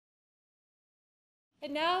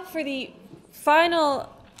And now for the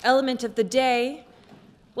final element of the day,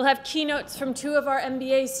 we'll have keynotes from two of our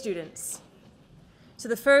MBA students. So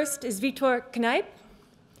the first is Vitor Kneipp,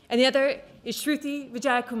 and the other is Shruthi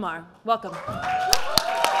Vijayakumar. Welcome.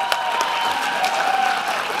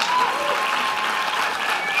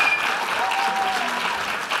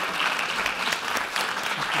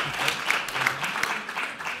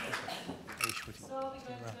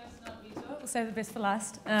 We'll save the best for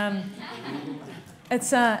last.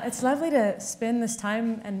 It's lovely to spend this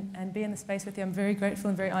time and be in the space with you. I'm very grateful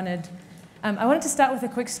and very honored. I wanted to start with a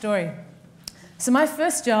quick story. So my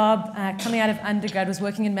first job coming out of undergrad was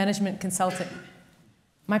working in management consulting.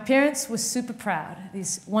 My parents were super proud,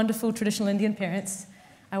 these wonderful traditional Indian parents.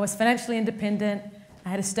 I was financially independent. I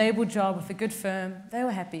had a stable job with a good firm. They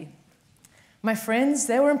were happy. My friends,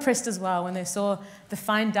 they were impressed as well when they saw the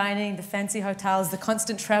fine dining, the fancy hotels, the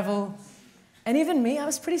constant travel. And even me, I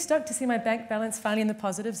was pretty stoked to see my bank balance finally in the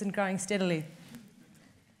positives and growing steadily.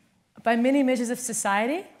 By many measures of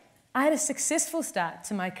society, I had a successful start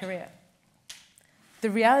to my career.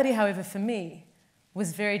 The reality, however, for me,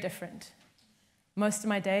 was very different. Most of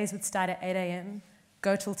my days would start at 8 a.m.,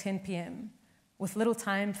 go till 10 p.m., with little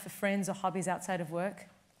time for friends or hobbies outside of work.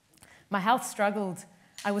 My health struggled.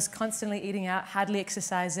 I was constantly eating out, hardly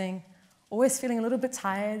exercising, always feeling a little bit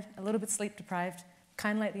tired, a little bit sleep deprived,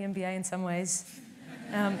 kind of like the MBA in some ways.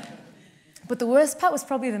 But the worst part was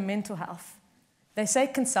probably the mental health. They say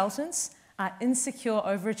consultants are insecure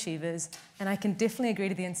overachievers, and I can definitely agree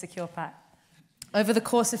to the insecure part. Over the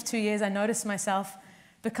course of 2 years, I noticed myself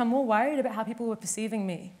become more worried about how people were perceiving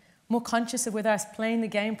me, more conscious of whether I was playing the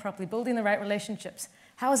game properly, building the right relationships,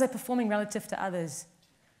 how was I performing relative to others.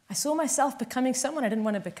 I saw myself becoming someone I didn't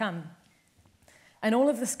want to become. And all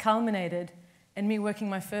of this culminated in me working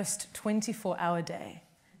my first 24-hour day.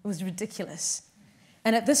 It was ridiculous.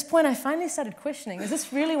 And at this point, I finally started questioning, is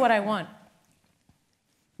this really what I want?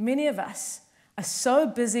 Many of us are so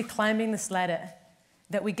busy climbing this ladder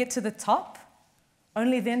that we get to the top,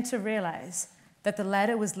 only then to realize that the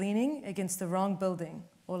ladder was leaning against the wrong building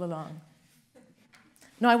all along.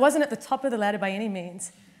 No, I wasn't at the top of the ladder by any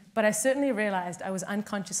means, but I certainly realized I was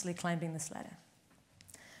unconsciously climbing this ladder.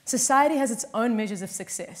 Society has its own measures of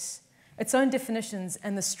success, its own definitions,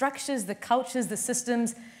 and the structures, the cultures, the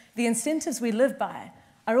systems, the incentives we live by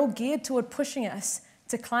are all geared toward pushing us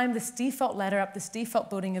to climb this default ladder up this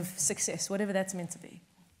default building of success, whatever that's meant to be.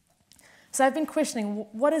 So I've been questioning,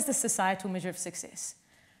 what is the societal measure of success?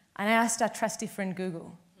 And I asked our trusty friend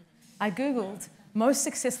Google. I Googled most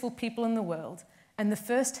successful people in the world, and the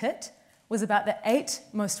first hit was about the 8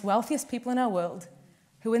 most wealthiest people in our world,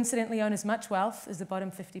 who incidentally own as much wealth as the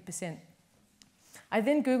bottom 50%. I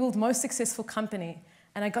then Googled most successful company,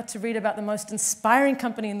 and I got to read about the most inspiring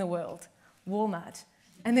company in the world, Walmart,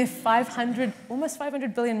 and their almost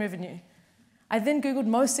 500 billion revenue. I then Googled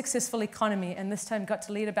most successful economy, and this time got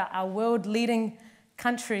to read about our world-leading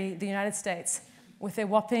country, the United States, with their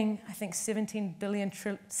whopping, I think, 17 trillion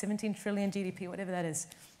GDP, whatever that is.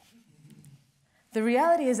 The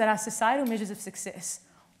reality is that our societal measures of success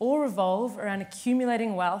all revolve around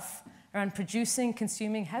accumulating wealth, around producing,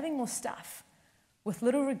 consuming, having more stuff, with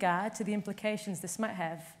little regard to the implications this might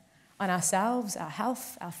have on ourselves, our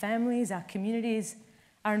health, our families, our communities,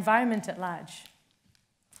 our environment at large.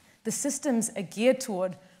 The systems are geared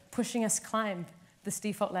toward pushing us climb this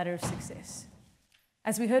default ladder of success.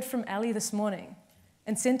 As we heard from Ali this morning,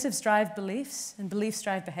 incentives drive beliefs and beliefs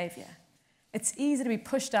drive behavior. It's easy to be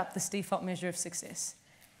pushed up this default measure of success.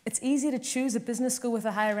 It's easy to choose a business school with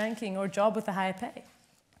a higher ranking or a job with a higher pay.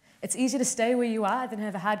 It's easier to stay where you are than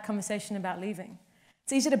have a hard conversation about leaving.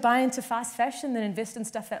 It's easier to buy into fast fashion than invest in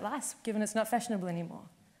stuff that lasts, given it's not fashionable anymore.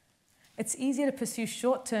 It's easier to pursue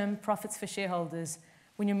short-term profits for shareholders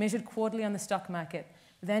when you're measured quarterly on the stock market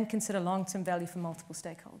than consider long-term value for multiple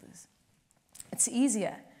stakeholders. It's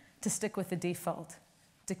easier to stick with the default,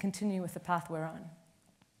 to continue with the path we're on.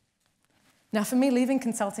 Now, for me, leaving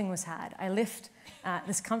consulting was hard. I left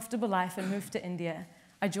this comfortable life and moved to India.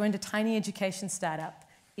 I joined a tiny education startup,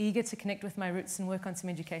 eager to connect with my roots and work on some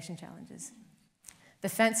education challenges. The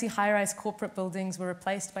fancy high-rise corporate buildings were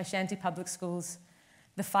replaced by shanty public schools.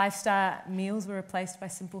 The 5-star meals were replaced by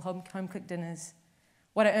simple home-cooked dinners.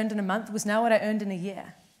 What I earned in a month was now what I earned in a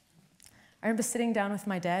year. I remember sitting down with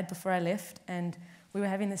my dad before I left, and we were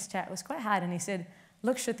having this chat. It was quite hard, and he said,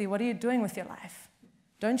 "Look, Shruthi, what are you doing with your life?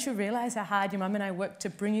 Don't you realize how hard your mum and I worked to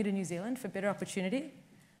bring you to New Zealand for better opportunity?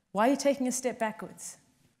 Why are you taking a step backwards?"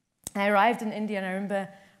 I arrived in India, and I remember,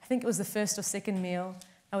 I think it was the first or second meal.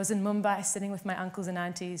 I was in Mumbai sitting with my uncles and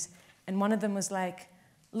aunties, and one of them was like,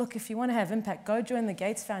 "Look, if you want to have impact, go join the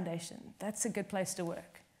Gates Foundation. That's a good place to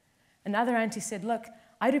work." Another auntie said, look,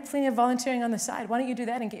 I do plenty of volunteering on the side. Why don't you do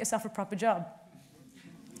that and get yourself a proper job?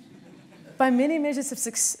 By many measures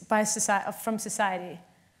of from society,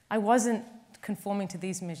 I wasn't conforming to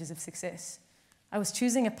these measures of success. I was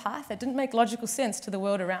choosing a path that didn't make logical sense to the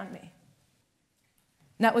world around me.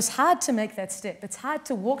 Now, it was hard to make that step. It's hard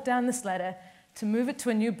to walk down this ladder, to move it to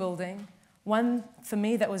a new building, one for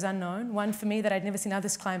me that was unknown, one for me that I'd never seen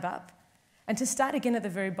others climb up, and to start again at the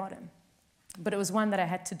very bottom. But it was one that I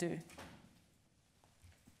had to do.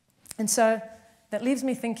 And so that leaves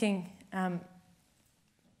me thinking,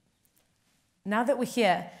 now that we're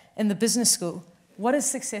here in the business school, what does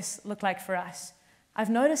success look like for us? I've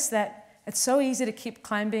noticed that it's so easy to keep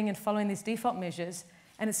climbing and following these default measures,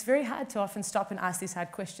 and it's very hard to often stop and ask these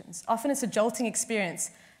hard questions. Often it's a jolting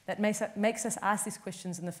experience that makes us ask these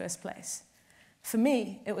questions in the first place. For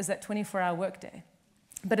me, it was that 24-hour workday.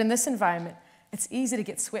 But in this environment, it's easy to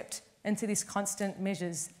get swept into these constant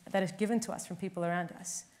measures that are given to us from people around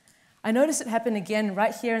us. I noticed it happen again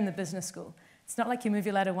right here in the business school. It's not like you move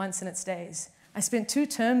your ladder once and it stays. I spent 2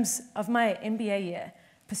 terms of my MBA year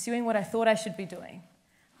pursuing what I thought I should be doing.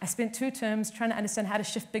 I spent 2 terms trying to understand how to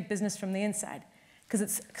shift big business from the inside,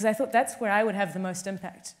 because I thought that's where I would have the most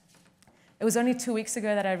impact. It was only 2 weeks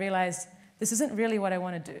ago that I realized this isn't really what I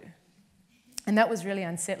want to do. And that was really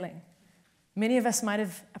unsettling. Many of us might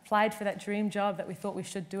have applied for that dream job that we thought we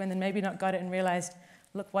should do and then maybe not got it and realized,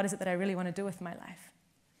 look, what is it that I really want to do with my life?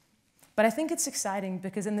 But I think it's exciting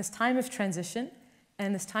because in this time of transition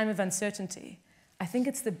and this time of uncertainty, I think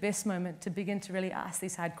it's the best moment to begin to really ask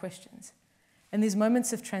these hard questions. In these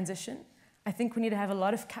moments of transition, I think we need to have a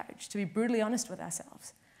lot of courage to be brutally honest with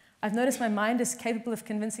ourselves. I've noticed my mind is capable of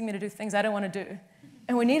convincing me to do things I don't want to do.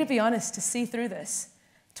 And we need to be honest to see through this,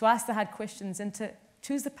 to ask the hard questions and to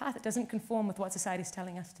choose the path that doesn't conform with what society is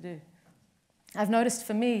telling us to do. I've noticed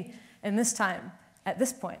for me, in this time, at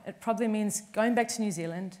this point, it probably means going back to New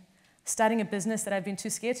Zealand, starting a business that I've been too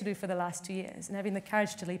scared to do for the last 2 years, and having the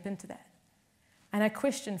courage to leap into that. And I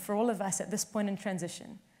question for all of us at this point in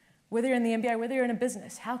transition, whether you're in the MBA, whether you're in a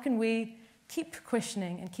business, how can we keep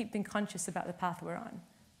questioning and keep being conscious about the path we're on?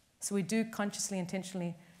 So we do consciously,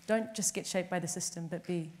 intentionally, don't just get shaped by the system, but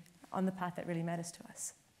be on the path that really matters to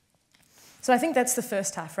us. So I think that's the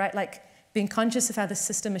first half, right? Like being conscious of how the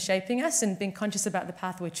system is shaping us and being conscious about the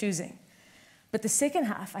path we're choosing. But the second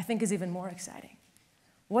half, I think, is even more exciting.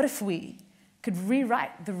 What if we could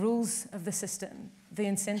rewrite the rules of the system, the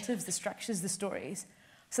incentives, the structures, the stories,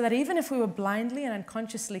 so that even if we were blindly and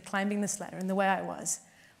unconsciously climbing this ladder in the way I was,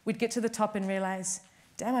 we'd get to the top and realize,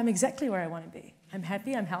 damn, I'm exactly where I want to be. I'm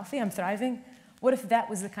happy, I'm healthy, I'm thriving. What if that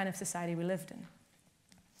was the kind of society we lived in?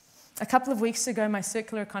 A couple of weeks ago, my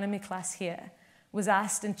circular economy class here was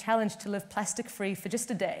asked and challenged to live plastic-free for just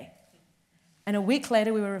a day. And a week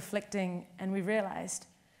later, we were reflecting and we realized,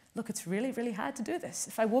 look, it's really, really hard to do this.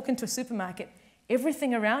 If I walk into a supermarket,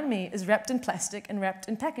 everything around me is wrapped in plastic and wrapped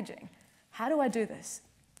in packaging. How do I do this?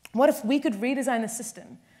 What if we could redesign the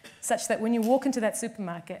system such that when you walk into that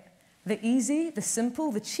supermarket, the easy, the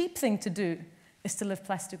simple, the cheap thing to do is to live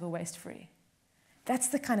plastic or waste-free? That's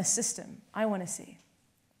the kind of system I want to see.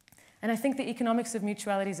 And I think the economics of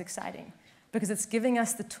mutuality is exciting because it's giving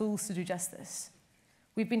us the tools to do just this.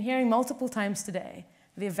 We've been hearing multiple times today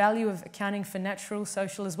the value of accounting for natural,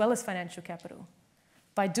 social, as well as financial capital.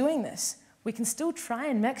 By doing this, we can still try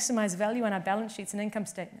and maximize value on our balance sheets and income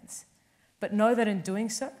statements, but know that in doing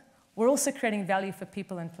so, we're also creating value for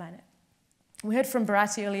people and planet. We heard from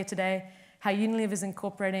Bharati earlier today how Unilever is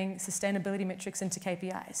incorporating sustainability metrics into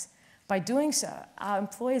KPIs. By doing so, our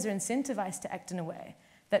employees are incentivized to act in a way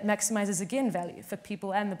that maximizes, again, value for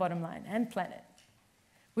people and the bottom line and planet.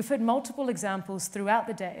 We've heard multiple examples throughout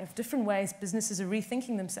the day of different ways businesses are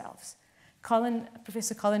rethinking themselves.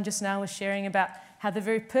 Professor Colin just now was sharing about how the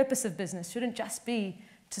very purpose of business shouldn't just be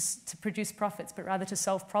to produce profits, but rather to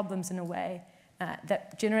solve problems in a way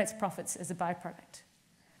that generates profits as a byproduct.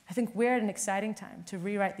 I think we're at an exciting time to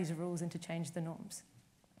rewrite these rules and to change the norms.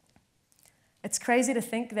 It's crazy to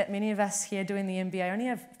think that many of us here doing the MBA only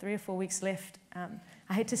have 3 or 4 weeks left.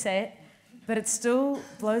 I hate to say it, but it still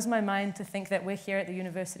blows my mind to think that we're here at the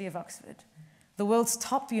University of Oxford, the world's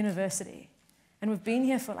top university. And we've been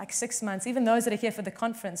here for like 6 months. Even those that are here for the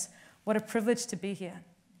conference, what a privilege to be here.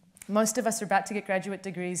 Most of us are about to get graduate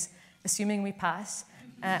degrees, assuming we pass.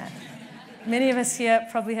 Many of us here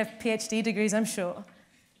probably have PhD degrees, I'm sure.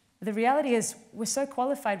 The reality is we're so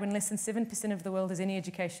qualified when less than 7% of the world has any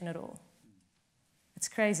education at all. It's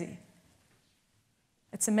crazy.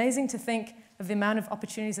 It's amazing to think of the amount of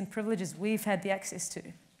opportunities and privileges we've had the access to.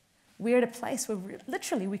 We're at a place where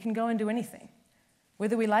literally we can go and do anything.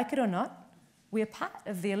 Whether we like it or not, we are part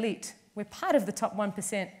of the elite. We're part of the top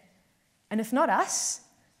 1%. And if not us,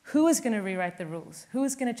 who is going to rewrite the rules? Who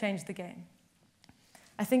is going to change the game?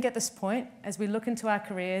 I think at this point, as we look into our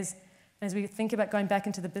careers, and as we think about going back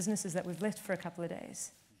into the businesses that we've left for a couple of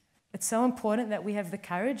days, it's so important that we have the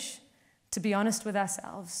courage to be honest with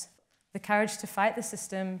ourselves, the courage to fight the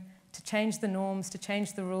system, to change the norms, to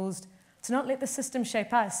change the rules, to not let the system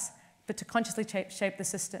shape us, but to consciously shape the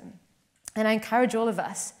system. And I encourage all of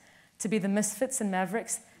us to be the misfits and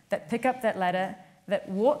mavericks that pick up that ladder, that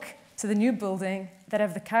walk to the new building, that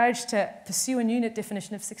have the courage to pursue a new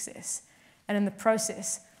definition of success, and in the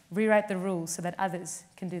process, rewrite the rules so that others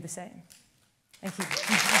can do the same. Thank you.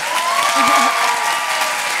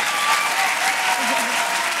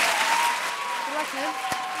 Good luck, man.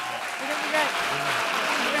 You're going to be great.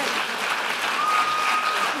 You're great.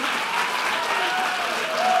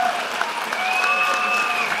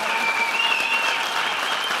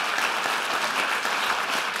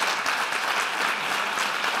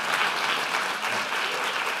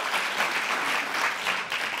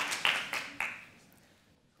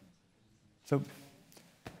 So,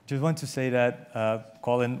 just want to say that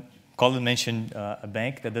Colin mentioned a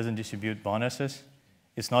bank that doesn't distribute bonuses.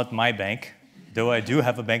 It's not my bank, though I do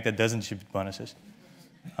have a bank that doesn't distribute bonuses.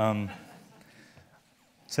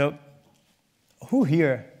 So, who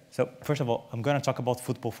here? So, first of all, I'm going to talk about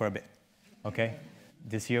football for a bit. Okay,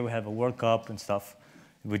 this year we have a World Cup and stuff.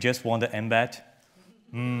 We just won the MBA.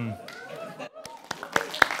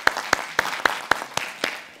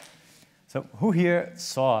 So, who here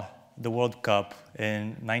saw the World Cup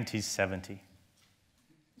in 1970?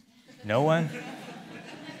 No one?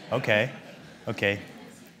 Okay.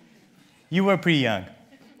 You were pretty young.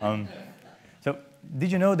 So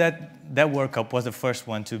did you know that that World Cup was the first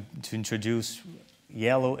one to introduce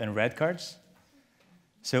yellow and red cards?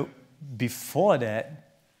 So before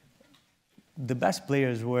that, the best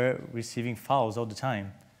players were receiving fouls all the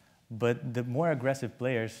time, but the more aggressive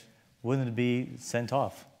players wouldn't be sent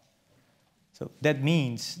off. So that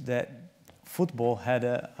means that football had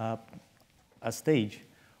a stage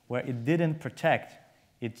where it didn't protect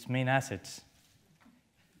its main assets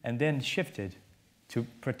and then shifted to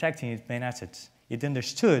protecting its main assets. It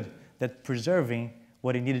understood that preserving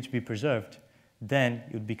what it needed to be preserved, then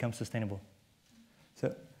it would become sustainable.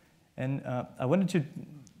 So, and I wanted to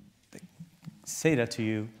say that to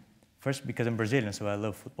you, first because I'm Brazilian, so I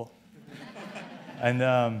love football.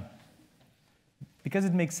 And because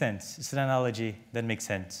it makes sense. It's an analogy that makes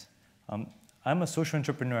sense. I'm a social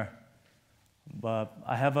entrepreneur, but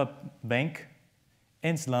I have a bank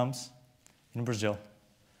in slums in Brazil.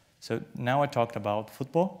 So now I talked about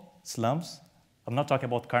football, slums. I'm not talking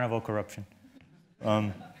about carnival corruption.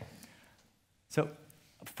 So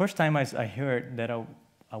first time I heard that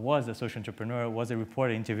I was a social entrepreneur was a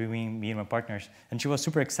reporter interviewing me and my partners, and she was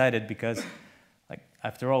super excited because, like,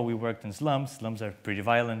 after all, we worked in slums. Slums are pretty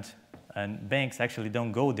violent. And banks actually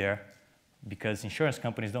don't go there because insurance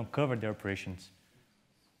companies don't cover their operations.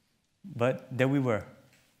 But there we were.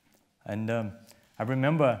 And I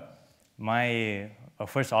remember our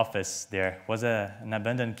first office there was an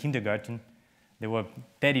abandoned kindergarten. There were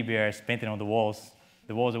teddy bears painted on the walls.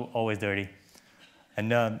 The walls were always dirty.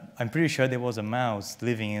 And I'm pretty sure there was a mouse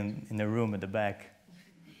living in the room at the back.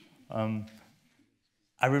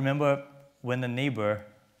 I remember when the neighbor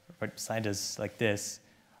right beside us like this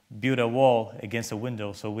built a wall against a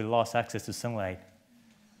window, so we lost access to sunlight.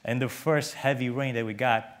 And the first heavy rain that we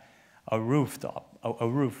got, a roof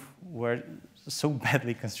were so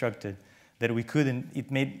badly constructed that we couldn't,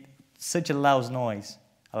 it made such a loud noise,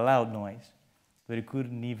 that we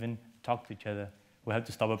couldn't even talk to each other. We had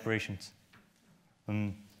to stop operations.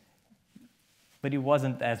 But it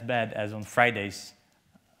wasn't as bad as on Fridays,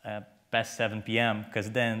 past 7 p.m.,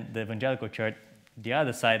 because then the evangelical church, the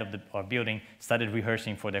other side of our building, started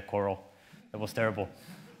rehearsing for their choral. That was terrible.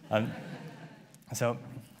 So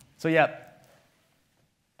yeah,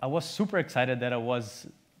 I was super excited that I was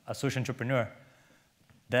a social entrepreneur,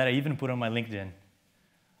 that I even put on my LinkedIn.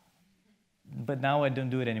 But now I don't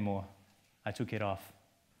do it anymore. I took it off.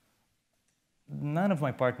 None of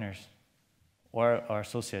my partners or our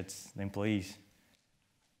associates, the employees,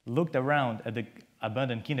 looked around at the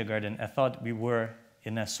abandoned kindergarten and thought we were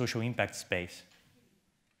in a social impact space.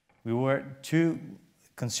 We were to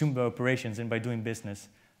consume by operations and by doing business.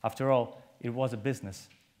 After all, it was a business.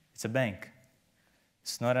 It's a bank.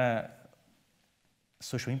 It's not a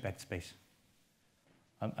social impact space.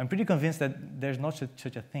 I'm pretty convinced that there's not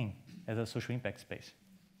such a thing as a social impact space.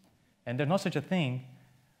 And there's not such a thing,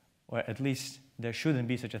 or at least there shouldn't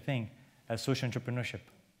be such a thing, as social entrepreneurship.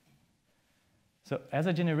 So as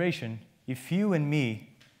a generation, if you and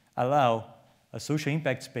me allow a social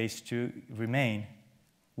impact space to remain,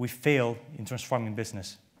 we fail in transforming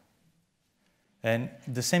business. And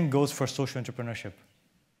the same goes for social entrepreneurship.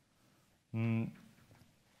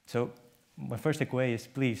 So my first takeaway is,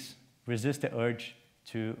 please resist the urge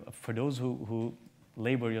to, for those who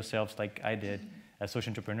label yourselves like I did as social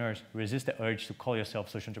entrepreneurs, resist the urge to call yourself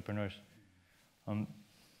social entrepreneurs.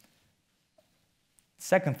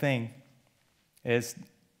 Second thing is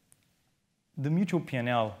the mutual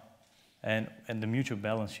P&L and the mutual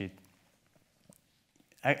balance sheet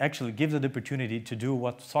actually gives us the opportunity to do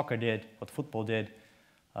what soccer did, what football did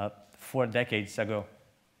 4 decades ago.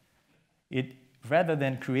 Rather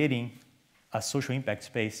than creating a social impact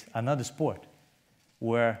space, another sport,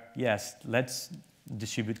 where, yes, let's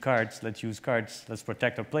distribute cards, let's use cards, let's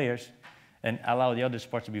protect our players, and allow the other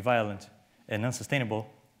sports to be violent and unsustainable,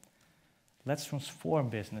 let's transform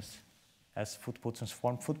business as football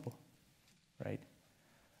transformed football, right?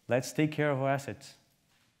 Let's take care of our assets.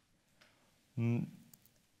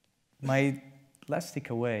 My last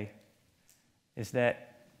takeaway is that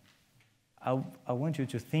I want you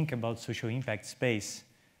to think about social impact space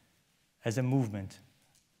as a movement,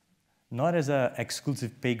 not as an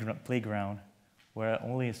exclusive playground where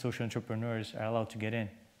only social entrepreneurs are allowed to get in,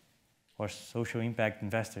 or social impact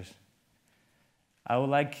investors. I would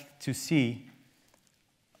like to see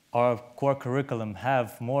our core curriculum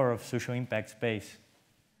have more of social impact space,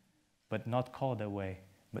 but not called that way,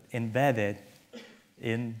 but embedded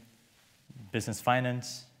in business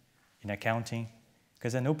finance, in accounting,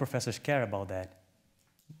 because I know professors care about that,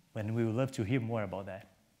 and we would love to hear more about that.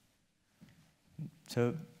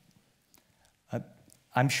 So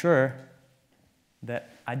I'm sure that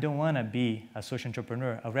I don't want to be a social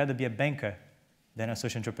entrepreneur. I'd rather be a banker than a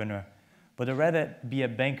social entrepreneur. But I'd rather be a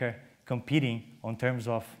banker competing on terms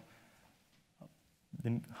of,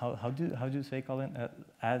 how do you say, Colin?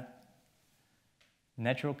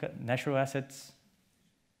 Natural assets,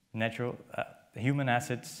 human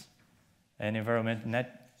assets, and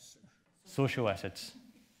social assets,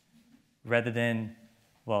 rather than,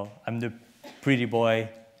 well, I'm the pretty boy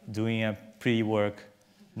doing a pretty work,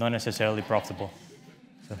 not necessarily profitable.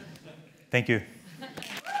 So, thank you.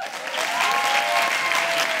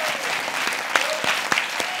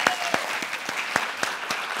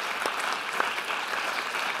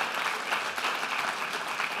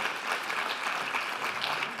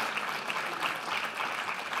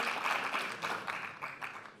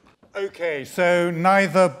 Okay, so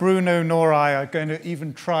neither Bruno nor I are going to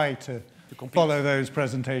even try to follow those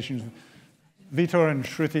presentations. Vitor and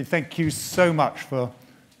Shruthi, thank you so much for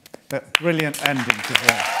that brilliant ending to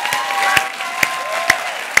that.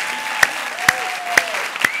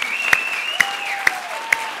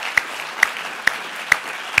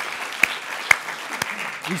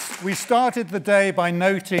 We started the day by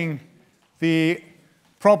noting the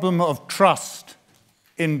problem of trust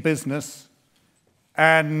in business,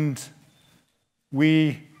 and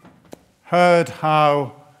we heard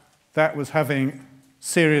how that was having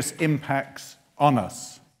serious impacts on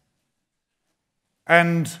us.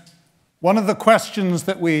 And one of the questions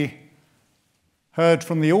that we heard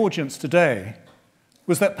from the audience today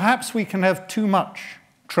was that perhaps we can have too much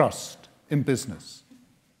trust in business.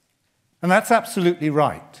 And that's absolutely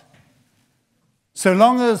right. So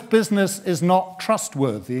long as business is not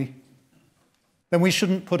trustworthy, then we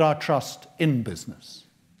shouldn't put our trust in business.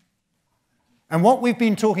 And what we've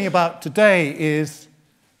been talking about today is,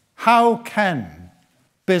 how can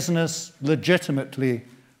business legitimately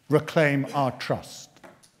reclaim our trust?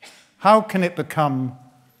 How can it become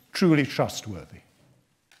truly trustworthy?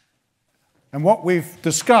 And what we've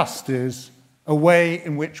discussed is a way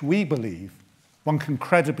in which we believe one can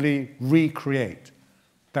credibly recreate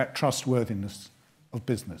that trustworthiness of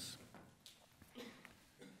business.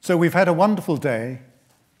 So we've had a wonderful day.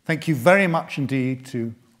 Thank you very much indeed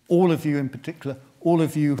to all of you, in particular, all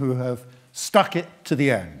of you who have stuck it to the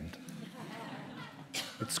end.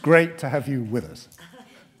 It's great to have you with us.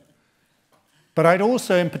 But I'd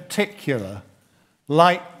also, in particular,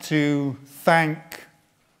 like to thank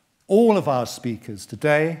all of our speakers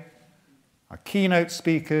today, our keynote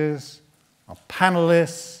speakers, our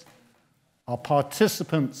panelists, our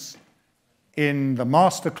participants in the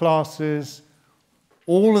masterclasses,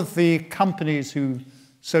 all of the companies who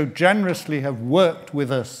so generously have worked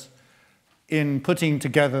with us in putting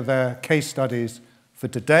together their case studies for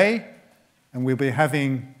today, and we'll be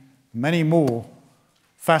having many more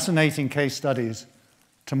fascinating case studies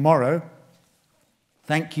tomorrow.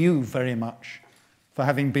 Thank you very much for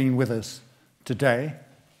having been with us today.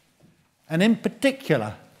 And in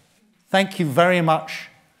particular, thank you very much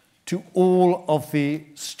to all of the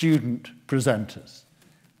student presenters.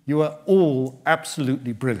 You are all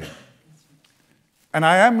absolutely brilliant. And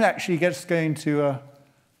I am actually just going to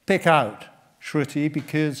pick out Shruthi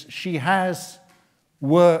because she has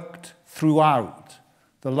worked throughout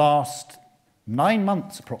the last 9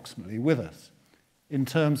 months approximately with us in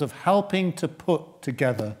terms of helping to put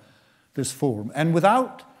together this forum. And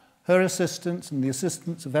without her assistance and the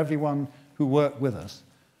assistance of everyone who worked with us,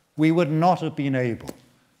 we would not have been able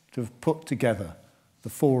to have put together the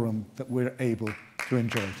forum that we're able to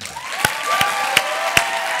enjoy today.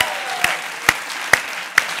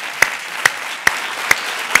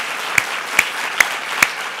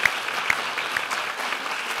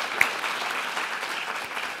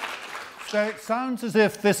 So it sounds as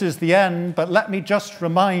if this is the end, but let me just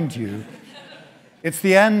remind you, it's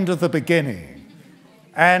the end of the beginning.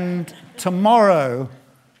 And tomorrow,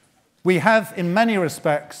 we have, in many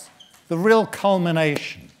respects, the real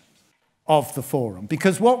culmination of the forum.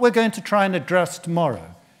 Because what we're going to try and address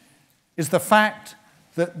tomorrow is the fact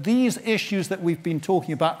that these issues that we've been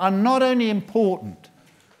talking about are not only important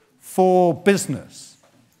for business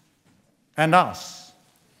and us,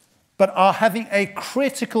 but are having a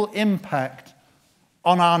critical impact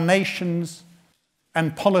on our nations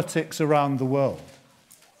and politics around the world.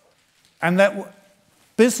 And that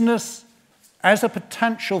business, as a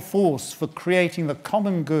potential force for creating the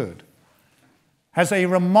common good, has a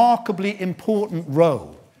remarkably important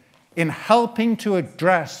role in helping to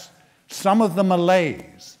address some of the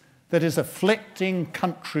malaise that is afflicting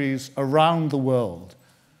countries around the world,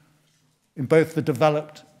 in both the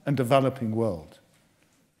developed and developing world.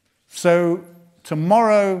 So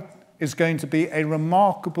tomorrow is going to be a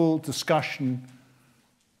remarkable discussion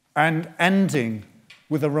and ending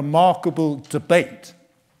with a remarkable debate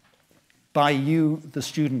by you, the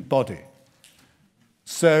student body.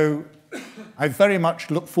 So I very much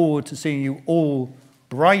look forward to seeing you all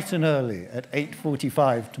bright and early at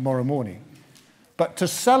 8:45 tomorrow morning. But to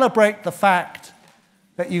celebrate the fact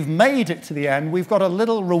that you've made it to the end, we've got a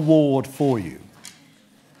little reward for you.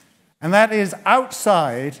 And that is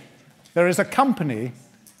outside, there is a company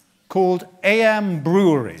called AM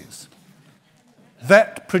Breweries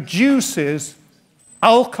that produces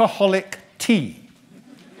alcoholic tea.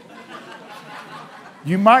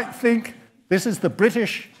 You might think this is the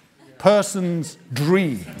British person's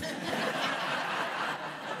dream.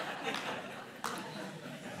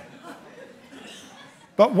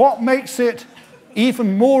 But what makes it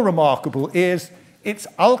even more remarkable is it's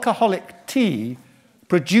alcoholic tea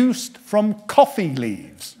produced from coffee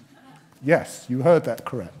leaves. Yes, you heard that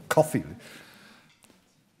correct, coffee.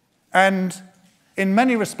 And in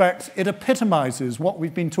many respects, it epitomizes what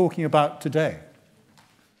we've been talking about today.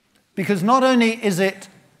 Because not only is it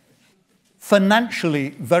financially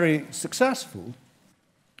very successful,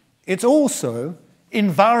 it's also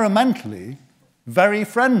environmentally very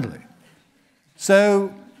friendly.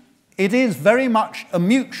 So it is very much a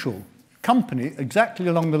mutual company, exactly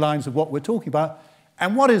along the lines of what we're talking about.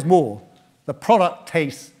 And what is more, the product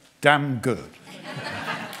tastes damn good.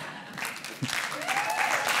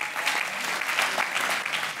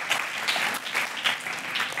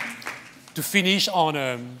 To finish on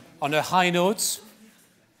a high note,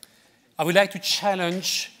 I would like to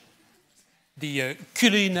challenge the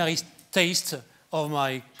culinary taste of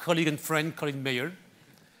my colleague and friend, Colin Mayer.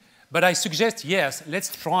 But I suggest, yes,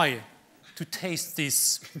 let's try to taste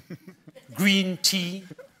this green tea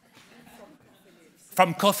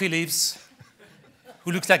from coffee leaves,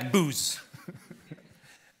 who looks like booze.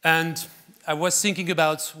 And I was thinking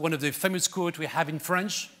about one of the famous quotes we have in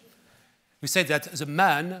French. We said that the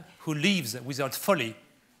man who lives without folly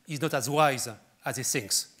is not as wise as he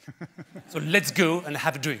thinks. So let's go and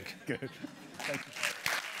have a drink. Good. Thank you.